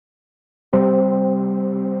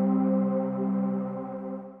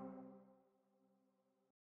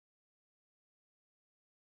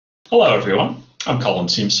Hello everyone, I'm Colin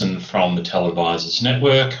Simpson from the TELedvisors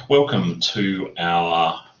network. Welcome to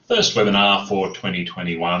our first webinar for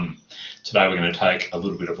 2021. Today we're going to take a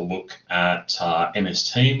little bit of a look at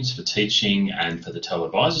MS Teams for teaching and for the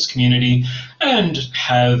TELedvisors community and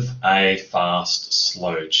have a fast,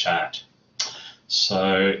 slow chat.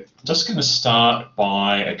 So I'm just going to start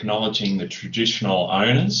by acknowledging the traditional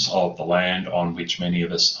owners of the land on which many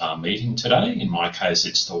of us are meeting today. In my case,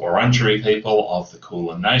 it's the Wurundjeri people of the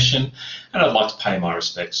Kulin Nation, and I'd like to pay my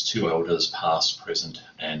respects to elders past, present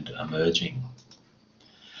and emerging.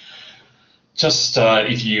 Just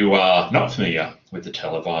if you are not familiar with the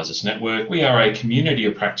TELedvisors network, we are a community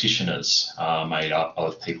of practitioners made up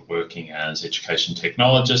of people working as education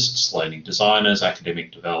technologists, learning designers,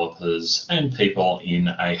 academic developers, and people in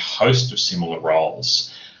a host of similar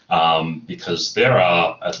roles, because there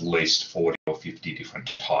are at least 40 or 50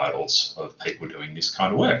 different titles of people doing this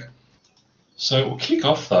kind of work. So we'll kick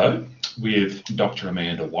off though with Dr.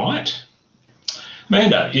 Amanda White.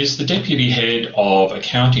 Amanda is the Deputy Head of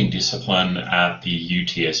Accounting Discipline at the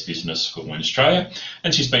UTS Business School in Australia,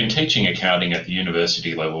 and she's been teaching accounting at the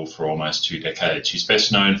university level for almost 2 decades. She's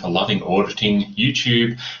best known for loving auditing,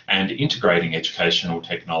 YouTube, and integrating educational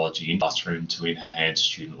technology in the classroom to enhance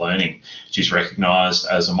student learning. She's recognised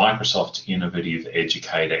as a Microsoft Innovative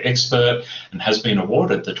Educator Expert and has been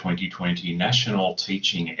awarded the 2020 National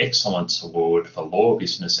Teaching Excellence Award for Law,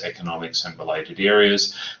 Business, Economics and Related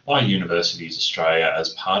Areas by Universities Australia as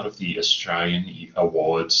part of the Australian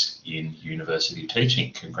Awards in University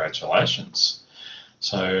Teaching. Congratulations.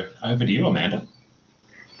 So over to you, Amanda.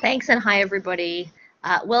 Thanks, and hi everybody.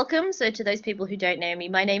 Welcome. So to those people who don't know me,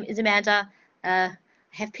 my name is Amanda. I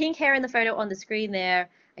have pink hair in the photo on the screen there.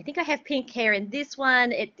 I think I have pink hair in this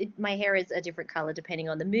one. My hair is a different color depending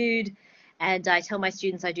on the mood. And I tell my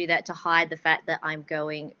students I do that to hide the fact that I'm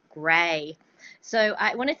going gray. So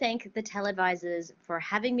I want to thank the TELedvisors for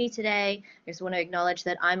having me today. I just want to acknowledge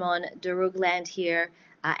that I'm on Darug land here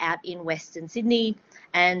out in Western Sydney,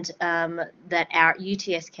 and that our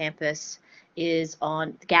UTS campus is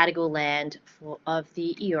on Gadigal land of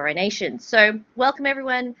the Eora Nation. So welcome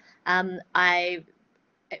everyone. I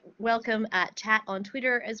welcome chat on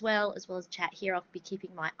Twitter as well as chat here. I'll be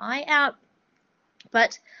keeping my eye out.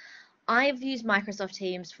 But I've used Microsoft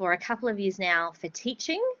Teams for a couple of years now for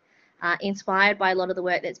teaching. Inspired by a lot of the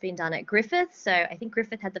work that's been done at Griffith. So I think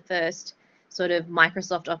Griffith had the first sort of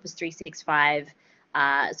Microsoft Office 365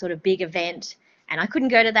 sort of big event, and I couldn't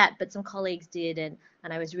go to that, but some colleagues did, and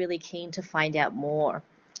I was really keen to find out more.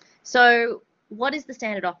 So what is the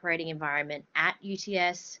standard operating environment at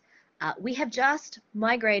UTS? We have just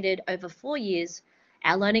migrated over 4 years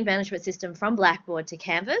our learning management system from Blackboard to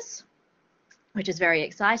Canvas, which is very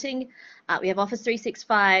exciting. We have Office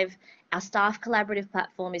 365. Our staff collaborative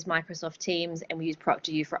platform is Microsoft Teams, and we use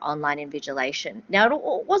ProctorU for online invigilation. Now,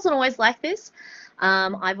 it wasn't always like this.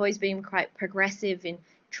 I've always been quite progressive in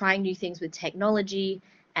trying new things with technology.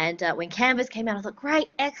 And when Canvas came out, I thought, great,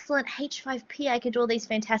 excellent, H5P, I could do all these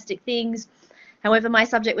fantastic things. However, my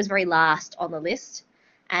subject was very last on the list.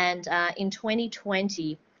 And in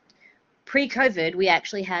 2020, pre-COVID, we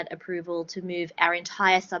actually had approval to move our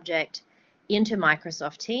entire subject into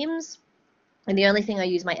Microsoft Teams. And the only thing I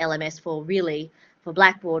used my LMS for really for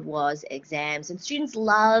Blackboard was exams. And students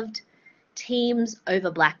loved Teams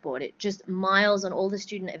over Blackboard. It just miles on all the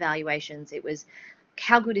student evaluations. It was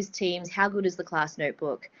how good is Teams? How good is the class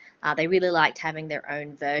notebook? They really liked having their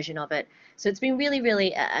own version of it. So it's been really,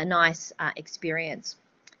 really a nice experience.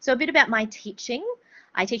 So a bit about my teaching.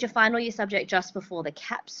 I teach a final year subject just before the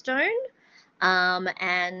capstone.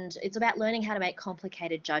 And it's about learning how to make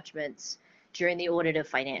complicated judgments during the audit of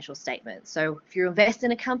financial statements. So if you invest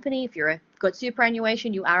in a company, if you've got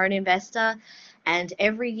superannuation, you are an investor, and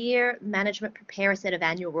every year management prepare a set of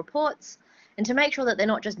annual reports, and to make sure that they're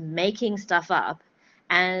not just making stuff up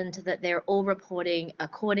and that they're all reporting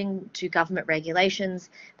according to government regulations,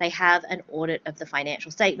 they have an audit of the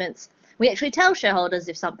financial statements. We actually tell shareholders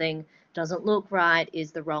if something doesn't look right,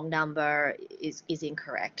 is the wrong number, is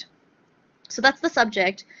incorrect. So that's the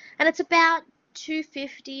subject, and it's about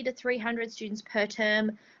 250 to 300 students per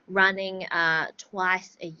term, running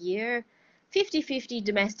twice a year, 50-50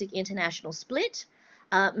 domestic international split.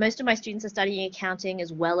 Most of my students are studying accounting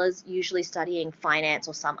as well as usually studying finance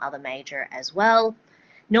or some other major as well.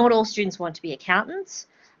 Not all students want to be accountants.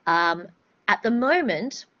 At the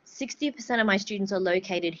moment, 60% of my students are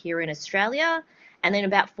located here in Australia, and then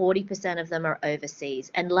about 40% of them are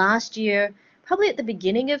overseas. And last year, probably at the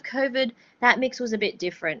beginning of COVID, that mix was a bit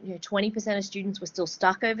different. 20% of students were still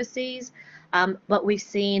stuck overseas, but we've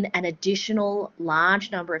seen an additional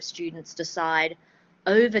large number of students decide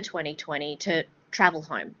over 2020 to travel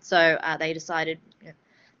home. So they decided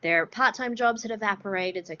their part-time jobs had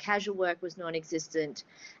evaporated, so casual work was non-existent,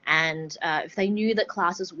 and if they knew that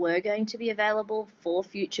classes were going to be available for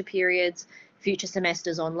future periods, future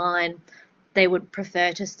semesters online, they would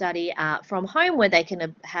prefer to study from home where they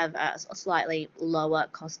can have a slightly lower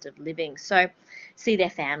cost of living, so see their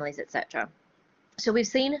families, etc. So we've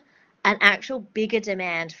seen an actual bigger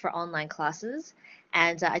demand for online classes,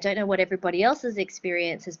 and I don't know what everybody else's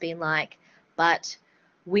experience has been like, but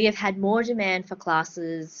we have had more demand for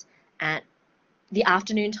classes at the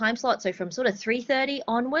afternoon time slot, so from sort of 3:30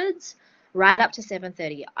 onwards, right up to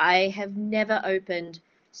 7:30. I have never opened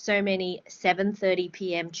so many 7:30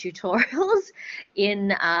 p.m. tutorials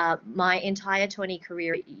in my entire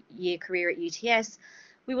 20-year career at UTS.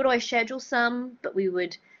 We would always schedule some, but we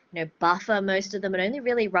would buffer most of them and only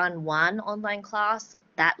really run one online class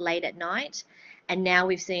that late at night. And now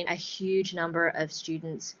we've seen a huge number of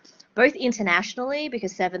students, both internationally,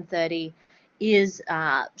 because 7:30 is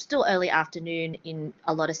still early afternoon in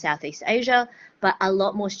a lot of Southeast Asia, but a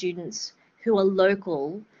lot more students who are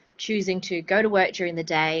local choosing to go to work during the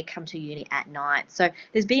day, come to uni at night. So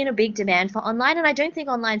there's been a big demand for online, and I don't think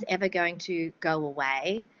online's ever going to go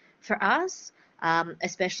away for us,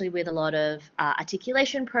 especially with a lot of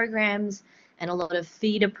articulation programs and a lot of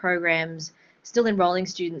feeder programs still enrolling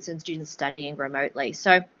students and students studying remotely.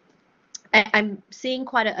 So I'm seeing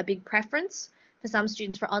quite a big preference for some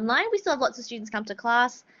students for online. We still have lots of students come to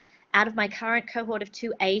class. Out of my current cohort of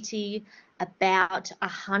 280, about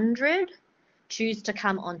 100 choose to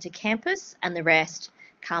come onto campus and the rest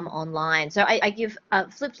come online. So I give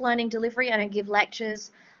flipped learning delivery. I don't give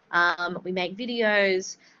lectures. We make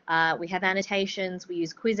videos. We have annotations. We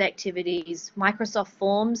use quiz activities, Microsoft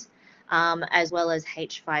Forms, as well as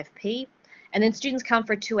H5P. And then students come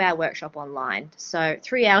for a 2-hour workshop online. So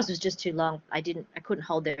 3 hours was just too long. I couldn't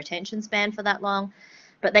hold their attention span for that long.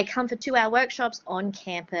 But they come for 2-hour workshops on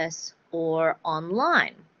campus or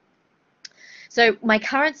online. So my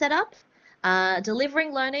current setup,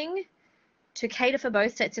 delivering learning to cater for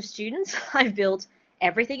both sets of students. I've built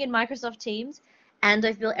everything in Microsoft Teams and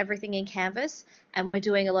I've built everything in Canvas. And we're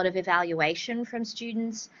doing a lot of evaluation from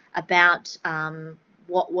students about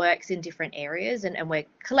what works in different areas, and we're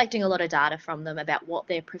collecting a lot of data from them about what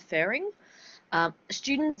they're preferring.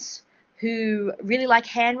 Students who really like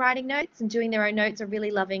handwriting notes and doing their own notes are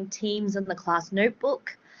really loving Teams and the class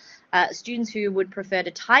notebook. Students who would prefer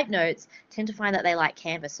to type notes tend to find that they like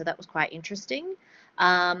Canvas, so that was quite interesting.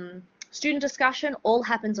 Student discussion all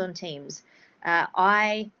happens on Teams.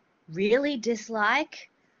 I really dislike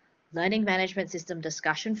learning management system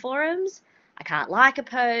discussion forums. I can't like a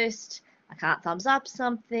post. I can't thumbs up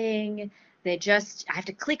something. I have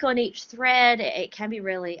to click on each thread. It can be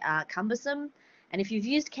really cumbersome. And if you've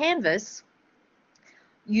used Canvas,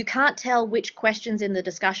 you can't tell which questions in the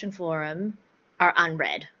discussion forum are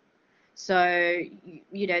unread. So,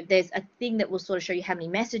 there's a thing that will sort of show you how many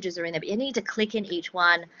messages are in there, but you need to click in each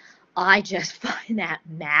one. I just find that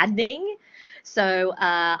maddening. So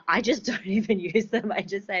I just don't even use them. I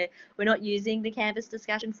just say, we're not using the Canvas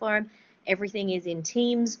discussion forum. Everything is in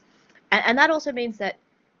Teams. And that also means that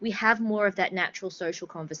we have more of that natural social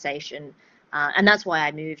conversation. And that's why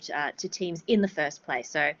I moved to Teams in the first place.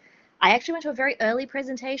 So I actually went to a very early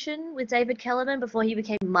presentation with David Kellerman before he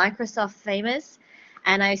became Microsoft famous.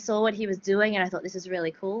 And I saw what he was doing and I thought, this is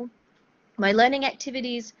really cool. My learning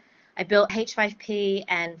activities, I built H5P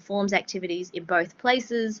and forms activities in both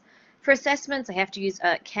places. For assessments, I have to use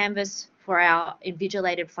Canvas for our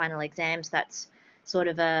invigilated final exams. That's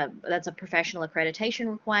that's a professional accreditation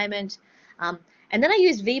requirement. And then I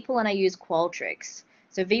use VPL and I use Qualtrics.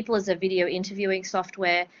 So VPL is a video interviewing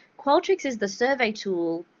software. Qualtrics is the survey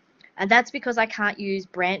tool, and that's because I can't use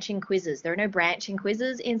branching quizzes. There are no branching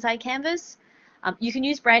quizzes inside Canvas. You can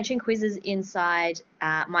use branching quizzes inside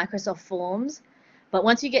Microsoft Forms, but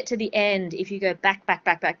once you get to the end, if you go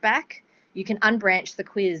back, you can unbranch the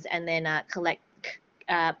quiz and then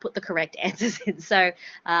put the correct answers in. So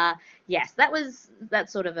yes,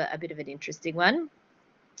 that's sort of a bit of an interesting one.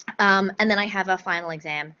 And then I have a final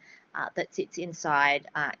exam that sits inside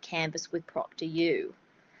Canvas with Proctor.U.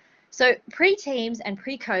 So pre-Teams and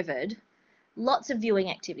pre-COVID, lots of viewing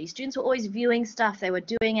activities. Students were always viewing stuff, they were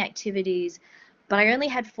doing activities, but I only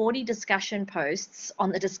had 40 discussion posts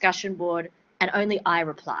on the discussion board and only I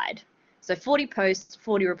replied. So 40 posts,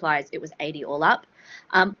 40 replies, it was 80 all up.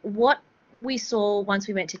 What we saw once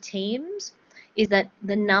we went to Teams is that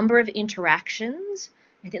the number of interactions,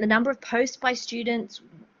 I think the number of posts by students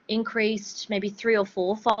increased maybe 3 or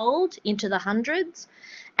 4-fold into the hundreds.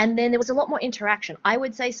 And then there was a lot more interaction. I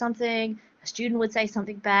would say something, a student would say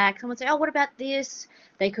something back, someone would say, oh, what about this?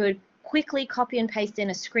 They could quickly copy and paste in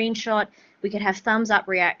a screenshot. We could have thumbs up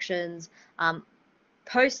reactions.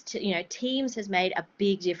 Teams has made a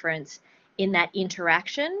big difference in that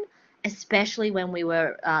interaction, especially when we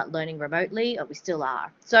were learning remotely, or we still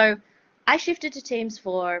are. So I shifted to Teams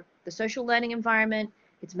for the social learning environment.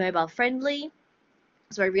 It's mobile friendly.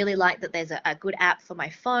 So I really like that there's a good app for my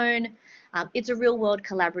phone. It's a real world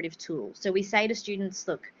collaborative tool. So we say to students,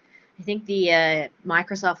 look, I think the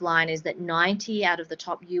Microsoft line is that 90 out of the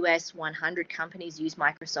top US 100 companies use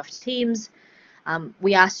Microsoft Teams.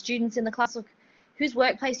 We ask students in the class, look, whose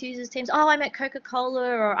workplace uses Teams? Oh, I'm at Coca-Cola,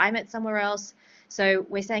 or I'm at somewhere else. So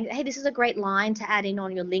we're saying, hey, this is a great line to add in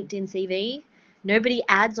on your LinkedIn CV. Nobody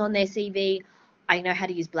adds on their CV, I know how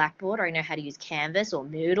to use Blackboard, or I know how to use Canvas or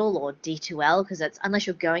Moodle or D2L, because that's, unless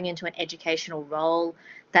you're going into an educational role,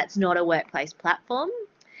 that's not a workplace platform.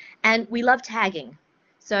 And we love tagging.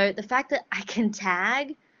 So the fact that I can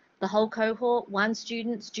tag the whole cohort, one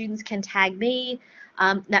student, students can tag me,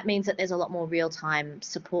 that means that there's a lot more real-time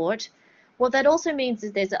support. What that also means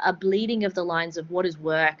is there's a bleeding of the lines of what is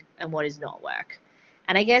work and what is not work.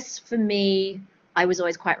 And I guess for me, I was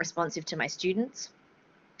always quite responsive to my students.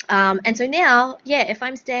 And so now, yeah, if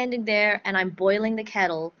I'm standing there and I'm boiling the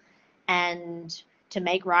kettle and to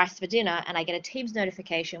make rice for dinner, and I get a Teams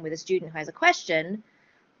notification with a student who has a question,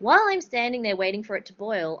 while I'm standing there waiting for it to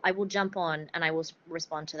boil, I will jump on and I will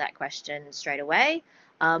respond to that question straight away.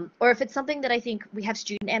 Or if it's something that I think, we have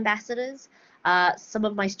student ambassadors, some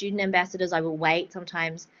of my student ambassadors, I will wait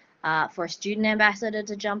sometimes for a student ambassador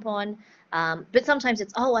to jump on. But sometimes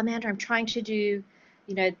it's, oh, Amanda, I'm trying to do,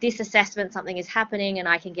 this assessment, something is happening, and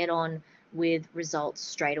I can get on with results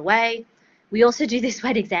straight away. We also do this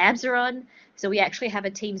when exams are on. So we actually have a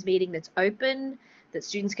Teams meeting that's open that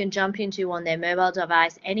students can jump into on their mobile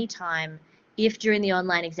device anytime. If during the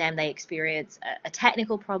online exam they experience a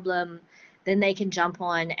technical problem, then they can jump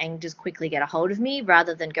on and just quickly get a hold of me,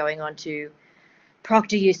 rather than going on to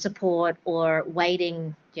Proctor Use Support or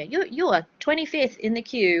waiting. You're 25th in the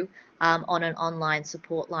queue on an online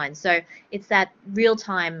support line. So it's that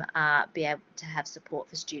real-time be able to have support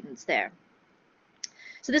for students there.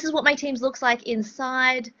 So this is what my Teams looks like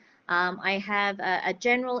inside. I have a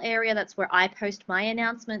general area, that's where I post my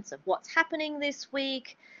announcements of what's happening this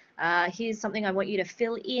week. Here's something I want you to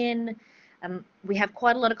fill in. We have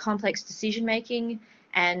quite a lot of complex decision making,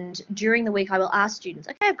 and during the week I will ask students,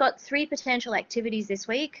 okay, I've got 3 potential activities this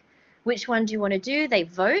week. Which one do you want to do? They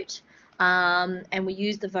vote, and we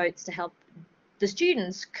use the votes to help the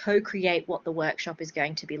students co-create what the workshop is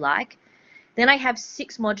going to be like. Then I have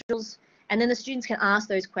 6 modules, and then the students can ask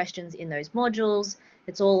those questions in those modules.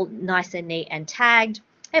 It's all nice and neat and tagged.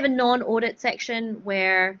 I have a non-audit section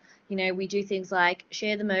where, we do things like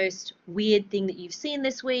share the most weird thing that you've seen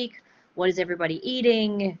this week. What is everybody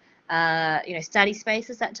eating? Study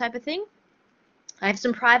spaces, that type of thing. I have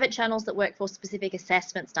some private channels that work for specific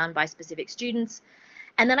assessments done by specific students.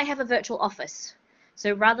 And then I have a virtual office.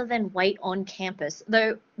 So rather than wait on campus,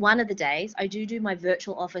 though one of the days I do my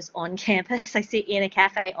virtual office on campus. I sit in a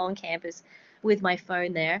cafe on campus with my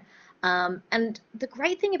phone there. And the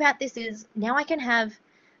great thing about this is now I can have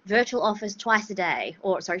virtual office twice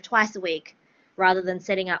a week, rather than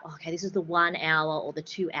setting up, okay, this is the 1 hour or the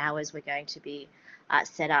 2 hours we're going to be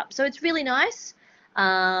set up. So it's really nice.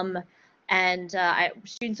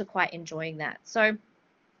 Students are quite enjoying that. So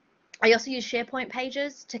I also use SharePoint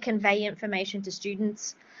pages to convey information to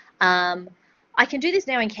students. I can do this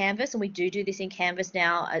now in Canvas, and we do this in Canvas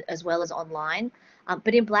now as well as online.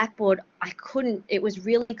 But in Blackboard, I couldn't. It was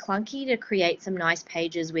really clunky to create some nice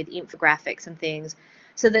pages with infographics and things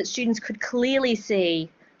so that students could clearly see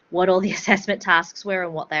what all the assessment tasks were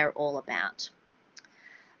and what they're all about.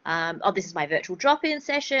 This is my virtual drop-in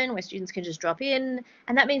session where students can just drop in,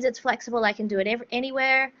 and that means it's flexible. I can do it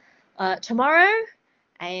anywhere. Tomorrow,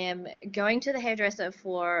 I am going to the hairdresser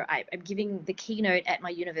I'm giving the keynote at my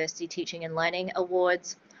University Teaching and Learning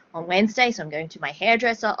Awards on Wednesday, so I'm going to my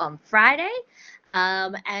hairdresser on Friday.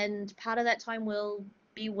 And part of that time will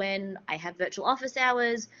be when I have virtual office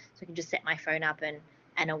hours, so I can just set my phone up and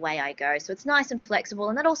away I go. So it's nice and flexible,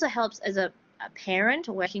 and that also helps as a parent,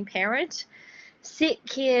 a working parent. Sick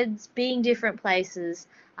kids, being different places,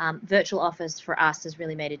 virtual office for us has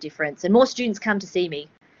really made a difference. And more students come to see me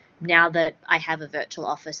now that I have a virtual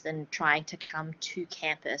office than trying to come to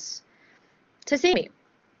campus to see me.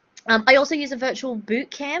 I also use a virtual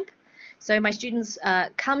boot camp. So my students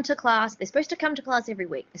come to class. They're supposed to come to class every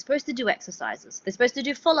week. They're supposed to do exercises. They're supposed to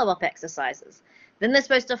do follow-up exercises. Then they're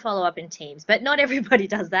supposed to follow up in teams. But not everybody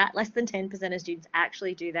does that. Less than 10% of students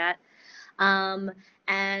actually do that.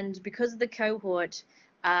 And because of the cohort,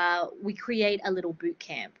 we create a little boot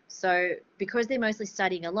camp. So because they're mostly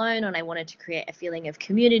studying alone and I wanted to create a feeling of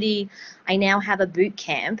community, I now have a boot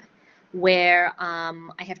camp where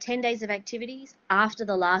I have 10 days of activities after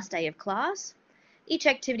the last day of class. Each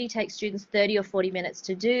activity takes students 30 or 40 minutes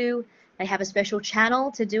to do. They have a special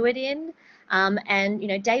channel to do it in. And, you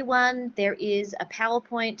know, day one, there is a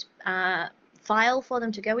PowerPoint file for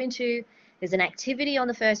them to go into. There's an activity on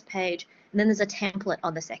the first page, and then there's a template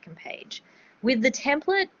on the second page. With the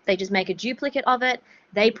template, they just make a duplicate of it.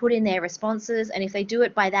 They put in their responses, and if they do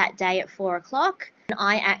it by that day at 4 o'clock,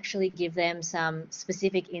 I actually give them some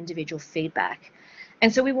specific individual feedback.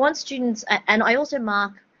 And so we want students, and I also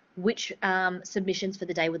mark which submissions for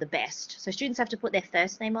the day were the best. So students have to put their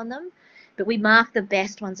first name on them, but we mark the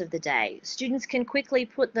best ones of the day. Students can quickly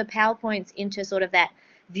put the PowerPoints into sort of that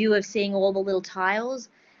view of seeing all the little tiles,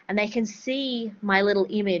 and they can see my little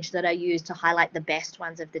image that I use to highlight the best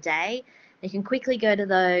ones of the day. They can quickly go to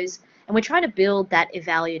those, and we're trying to build that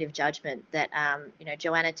evaluative judgment that you know,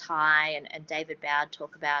 Joanna Tai and David Bowd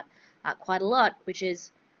talk about quite a lot, which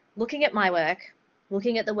is looking at my work,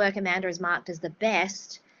 looking at the work Amanda has marked as the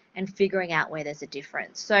best, and figuring out where there's a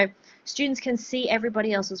difference. So students can see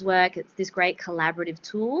everybody else's work. It's this great collaborative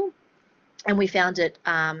tool, and we found it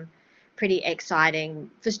pretty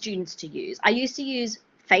exciting for students to use. I used to use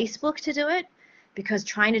Facebook to do it because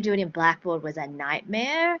trying to do it in Blackboard was a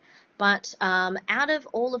nightmare. But out of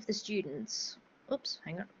all of the students, oops,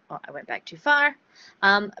 hang on, oh, I went back too far.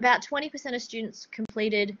 About 20% of students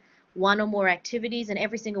completed one or more activities, and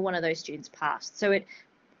every single one of those students passed. So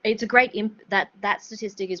it's a great, that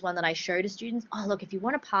statistic is one that I show to students. Oh, look, if you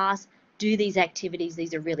want to pass, do these activities.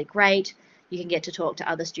 These are really great. You can get to talk to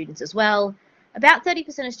other students as well. About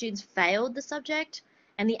 30% of students failed the subject,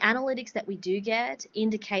 and the analytics that we do get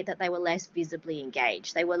indicate that they were less visibly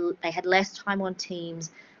engaged. They had less time on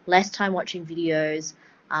Teams, less time watching videos.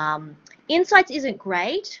 Insights isn't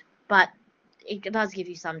great, but it does give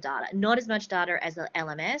you some data. Not as much data as the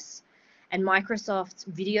LMS, and Microsoft's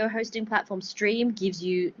video hosting platform Stream gives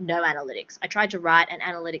you no analytics. I tried to write an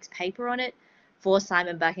analytics paper on it for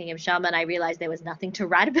Simon Buckingham Sharma, and I realized there was nothing to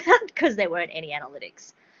write about because there weren't any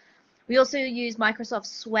analytics. We also use Microsoft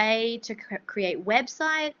Sway to create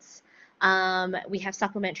websites. We have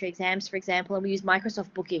supplementary exams, for example, and we use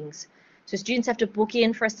Microsoft Bookings. So students have to book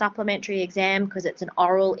in for a supplementary exam because it's an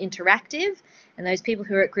oral interactive. And those people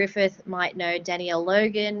who are at Griffith might know Danielle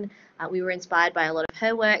Logan. We were inspired by a lot of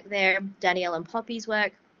her work there, Danielle and Poppy's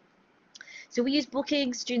work. So we use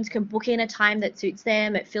bookings. Students can book in a time that suits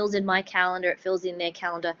them. It fills in my calendar. It fills in their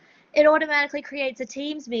calendar. It automatically creates a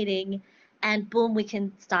Teams meeting, and boom, we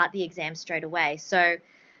can start the exam straight away. So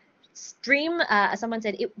Stream, as someone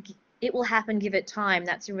said, it will happen, give it time.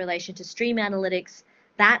 That's in relation to Stream Analytics.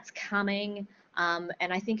 That's coming, and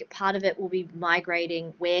I think part of it will be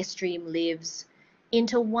migrating where Stream lives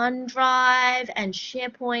into OneDrive and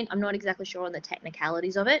SharePoint. I'm not exactly sure on the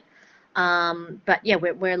technicalities of it, but yeah,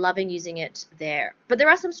 we're loving using it there. But there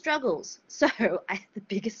are some struggles. So the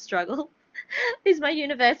biggest struggle is my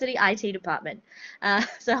university IT department.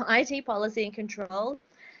 So IT policy and control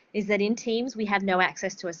is that in Teams we have no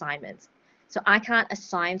access to assignments. So I can't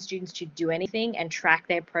assign students to do anything and track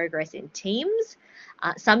their progress in Teams.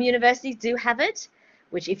 Some universities do have it,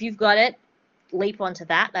 which if you've got it, leap onto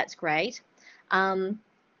that. That's great.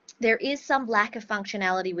 There is some lack of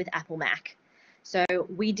functionality with Apple Mac. So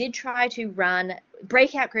we did try to run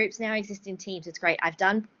breakout groups. Now exist in Teams. It's great. I've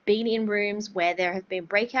been in rooms where there have been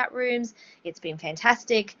breakout rooms. It's been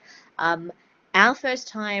fantastic. Our first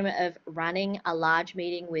time of running a large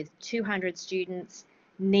meeting with 200 students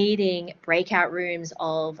needing breakout rooms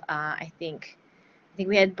of, I think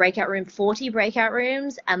we had 40 breakout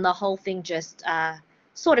rooms, and the whole thing just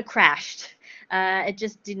sort of crashed. It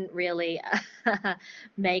just didn't really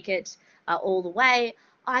make it all the way.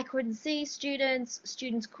 I couldn't see students.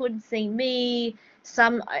 Students couldn't see me.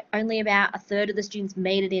 Only about a third of the students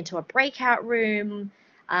made it into a breakout room.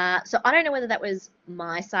 So I don't know whether that was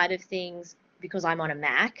my side of things because I'm on a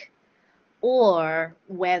Mac, or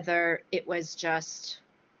whether it was just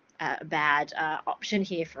a bad option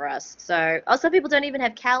here for us. So some people don't even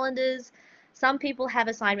have calendars. Some people have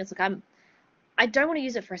assignments. Look, I don't want to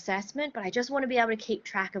use it for assessment, but I just want to be able to keep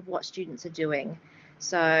track of what students are doing.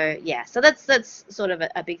 So yeah, so that's sort of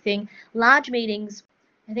a big thing. Large meetings,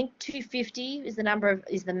 I think 250 is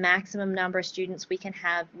the maximum number of students we can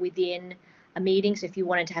have within a meeting. So if you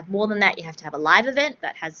wanted to have more than that, you have to have a live event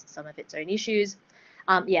that has some of its own issues.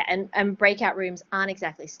 Yeah, and breakout rooms aren't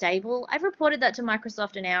exactly stable. I've reported that to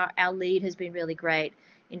Microsoft, and our lead has been really great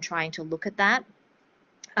in trying to look at that.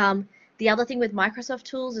 The other thing with Microsoft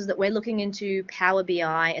tools is that we're looking into Power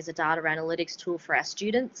BI as a data analytics tool for our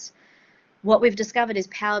students. What we've discovered is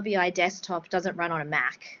Power BI desktop doesn't run on a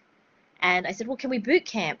Mac. And I said, well, can we boot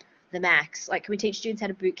camp the Macs? Like, can we teach students how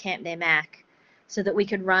to boot camp their Mac so that we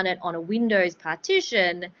could run it on a Windows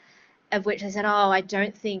partition, of which I said, oh, I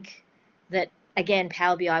don't think that, again,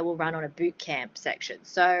 Power BI will run on a boot camp section.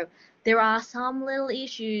 So there are some little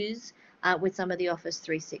issues with some of the Office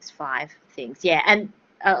 365 things. Yeah, and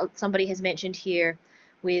somebody has mentioned here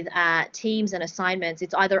with teams and assignments,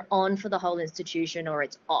 it's either on for the whole institution or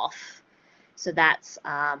it's off. So that's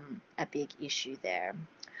a big issue there.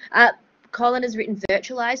 Colin has written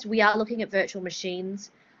virtualized. We are looking at virtual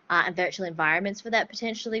machines and virtual environments for that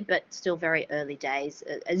potentially, but still very early days.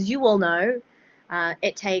 As you all know,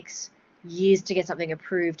 it takes years to get something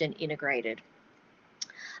approved and integrated.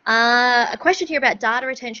 A question here about data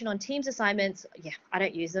retention on Teams assignments. Yeah, I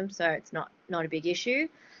don't use them, so it's not a big issue.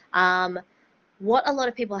 What a lot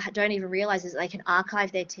of people don't even realize is that they can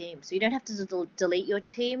archive their team. So you don't have to delete your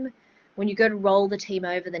team. When you go to roll the team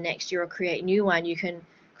over the next year or create a new one, you can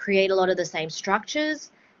create a lot of the same structures.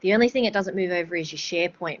 The only thing it doesn't move over is your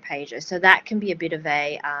SharePoint pages. So that can be a bit of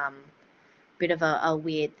a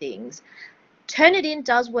weird thing. Turnitin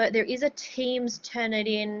does work. There is a Teams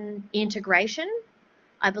Turnitin integration,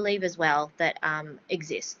 I believe, as well, that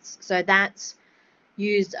exists. So that's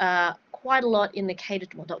used quite a lot in the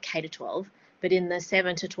not K-12, but in the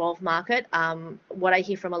 7 to 12 market. What I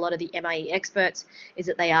hear from a lot of the MIE experts is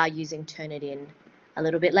that they are using Turnitin a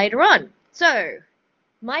little bit later on. So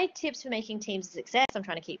my tips for making Teams a success, I'm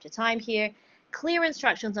trying to keep to time here, clear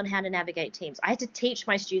instructions on how to navigate Teams. I had to teach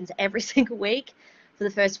my students every single week for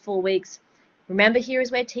the first 4 weeks. Remember, here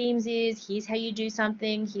is where Teams is, here's how you do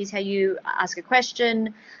something, here's how you ask a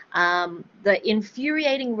question. The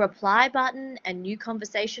infuriating reply button and new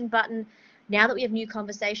conversation button. Now that we have new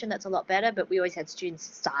conversation, that's a lot better, but we always had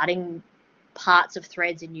students starting parts of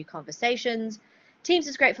threads in new conversations. Teams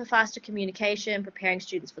is great for faster communication, preparing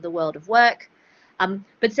students for the world of work.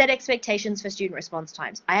 But set expectations for student response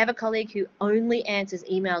times. I have a colleague who only answers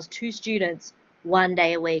emails to students 1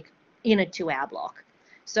 day a week in a 2-hour block.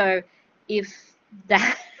 So if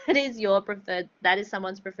that is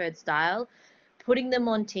someone's preferred style, putting them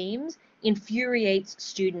on Teams infuriates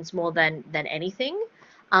students more than anything.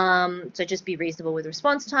 So just be reasonable with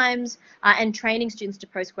response times and training students to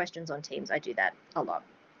post questions on Teams. I do that a lot.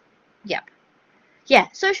 Yep. Yeah,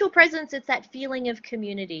 social presence, it's that feeling of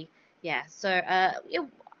community. Yeah, so I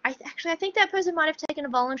think that person might have taken a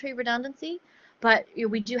voluntary redundancy, but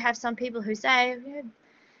we do have some people who say,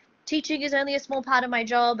 teaching is only a small part of my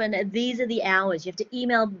job, and these are the hours. You have to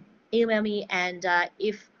email me, and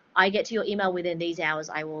if I get to your email within these hours,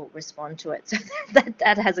 I will respond to it. So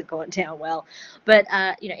that hasn't gone down well. But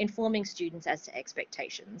informing students as to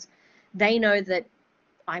expectations. They know that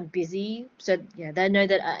I'm busy, so they know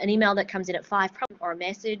that an email that comes in at 5 or a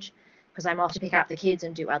message, because I'm off to pick up the kids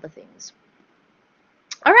and do other things.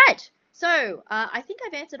 All right, so I think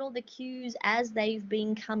I've answered all the cues as they've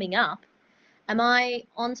been coming up. Am I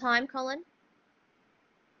on time, Colin?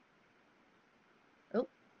 Oh.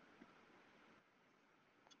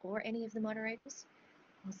 Or any of the moderators?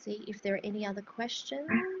 I'll see if there are any other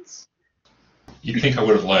questions. You'd think I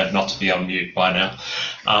would have learned not to be on mute by now.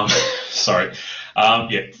 Sorry.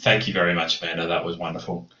 Yeah, thank you very much, Amanda. That was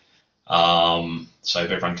wonderful. So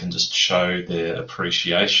if everyone can just show their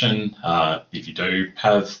appreciation. If you do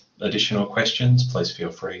have additional questions, please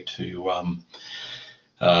feel free to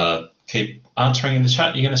keep answering in the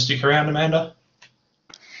chat. You're going to stick around, Amanda?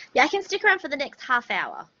 Yeah, I can stick around for the next half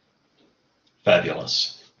hour.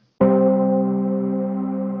 Fabulous.